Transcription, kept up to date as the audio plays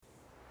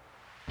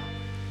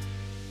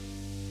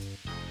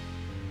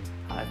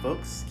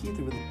folks, Keith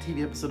here with a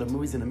TV episode of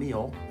Movies in a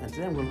Meal, and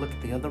today I'm going to look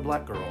at The Other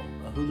Black Girl,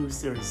 a Hulu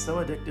series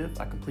so addictive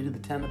I completed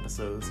the 10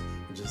 episodes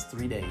in just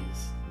 3 days.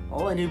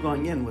 All I knew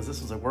going in was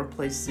this was a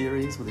workplace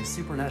series with a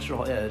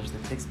supernatural edge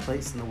that takes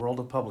place in the world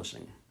of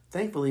publishing.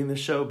 Thankfully, in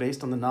this show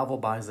based on the novel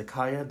by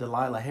Zakiya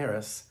Dalila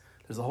Harris,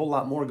 there's a whole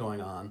lot more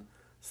going on,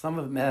 some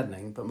of it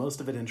maddening, but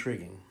most of it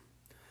intriguing.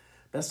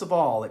 Best of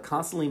all, it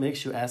constantly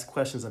makes you ask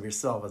questions of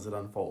yourself as it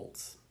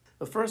unfolds.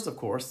 But first, of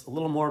course, a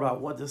little more about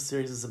what this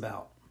series is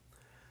about.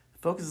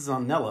 It focuses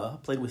on Nella,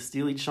 played with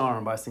steely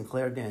charm by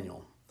Sinclair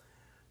Daniel.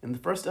 In the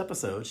first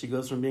episode, she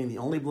goes from being the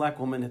only black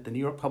woman at the New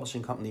York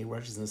publishing company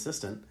where she's an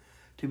assistant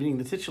to being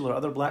the titular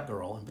other black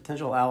girl and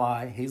potential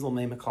ally Hazel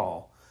Mae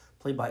McCall,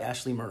 played by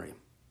Ashley Murray.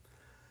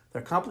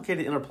 Their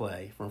complicated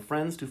interplay, from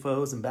friends to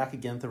foes and back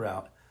again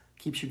throughout,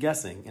 keeps you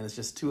guessing, and it's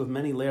just two of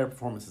many layered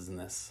performances in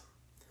this.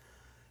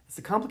 It's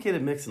a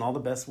complicated mix in all the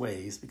best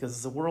ways because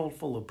it's a world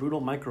full of brutal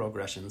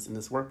microaggressions in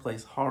this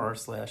workplace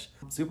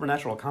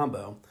horror/supernatural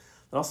combo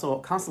that also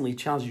constantly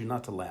challenges you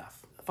not to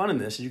laugh. The fun in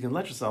this is you can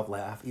let yourself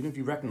laugh even if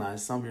you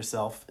recognize some of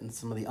yourself in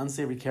some of the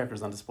unsavory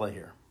characters on display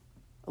here.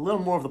 A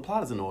little more of the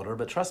plot is in order,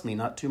 but trust me,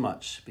 not too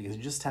much, because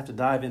you just have to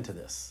dive into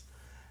this.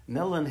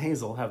 Nella and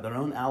Hazel have their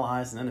own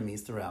allies and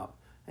enemies throughout,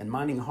 and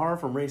mining horror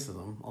from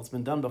racism, while it's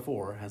been done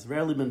before, has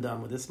rarely been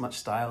done with this much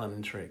style and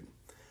intrigue.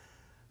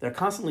 They're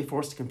constantly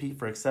forced to compete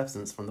for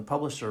acceptance from the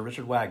publisher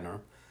Richard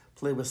Wagner,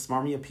 played with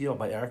smarmy appeal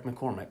by Eric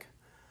McCormick,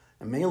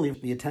 and mainly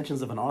the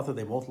attentions of an author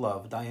they both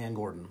love, Diane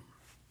Gordon.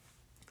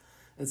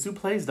 It's who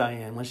plays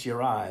Diane when she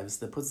arrives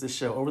that puts this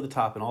show over the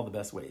top in all the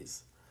best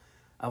ways.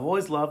 I've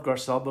always loved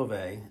Garcelle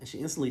Beauvais, and she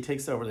instantly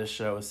takes over this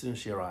show as soon as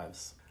she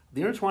arrives.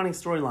 The intertwining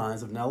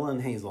storylines of Nella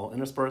and Hazel,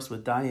 interspersed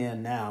with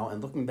Diane now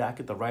and looking back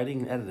at the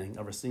writing and editing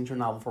of her signature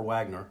novel for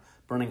Wagner,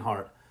 Burning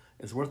Heart,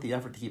 is worth the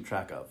effort to keep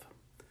track of.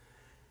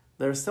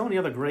 There are so many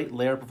other great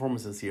layered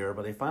performances here,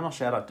 but a final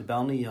shout out to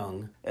Belny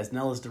Young as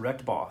Nella's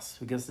direct boss,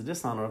 who gets the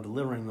dishonor of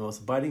delivering the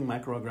most biting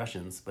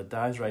microaggressions, but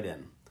dives right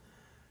in.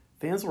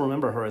 Fans will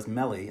remember her as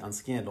Mellie on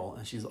Scandal,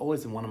 and she's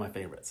always been one of my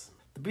favorites.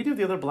 The beauty of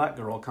The Other Black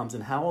Girl comes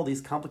in how all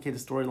these complicated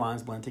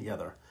storylines blend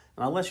together,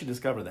 and I'll let you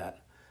discover that.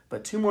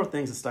 But two more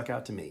things that stuck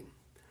out to me.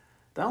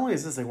 Not only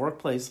is this a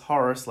workplace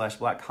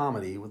horror/black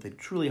comedy with the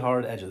truly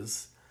hard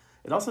edges,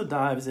 it also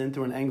dives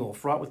into an angle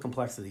fraught with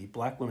complexity,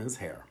 black women's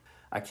hair.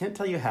 I can't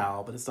tell you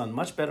how, but it's done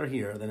much better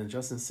here than in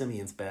Justin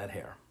Simeon's Bad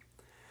Hair.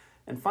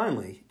 And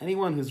finally,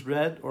 anyone who's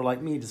read or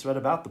like me just read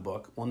about the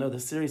book will know the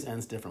series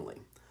ends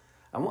differently.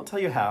 I won't tell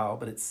you how,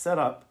 but it's set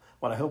up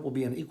what I hope will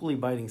be an equally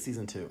biting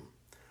season 2.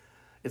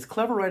 It's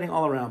clever writing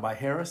all around by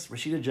Harris,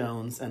 Rashida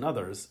Jones, and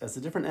others, as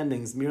the different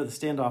endings mirror the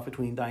standoff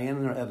between Diane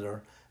and her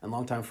editor and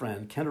longtime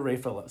friend, Kendra Ray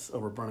Phillips,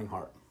 over Burning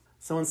Heart.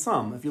 So in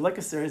sum, if you like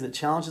a series that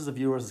challenges the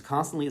viewers as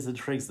constantly as it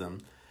intrigues them,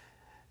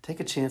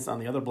 take a chance on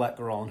The Other Black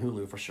Girl on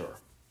Hulu for sure.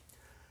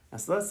 And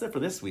so that's it for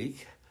this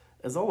week.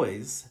 As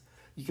always,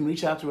 you can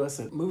reach out to us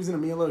at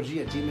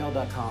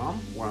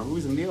moviesinamealog@gmail.com or on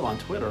Movies in a Meal on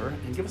Twitter,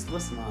 and give us a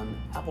listen on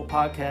Apple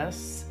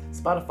Podcasts,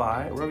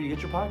 Spotify, or wherever you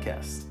get your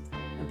podcasts.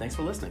 And thanks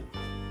for listening.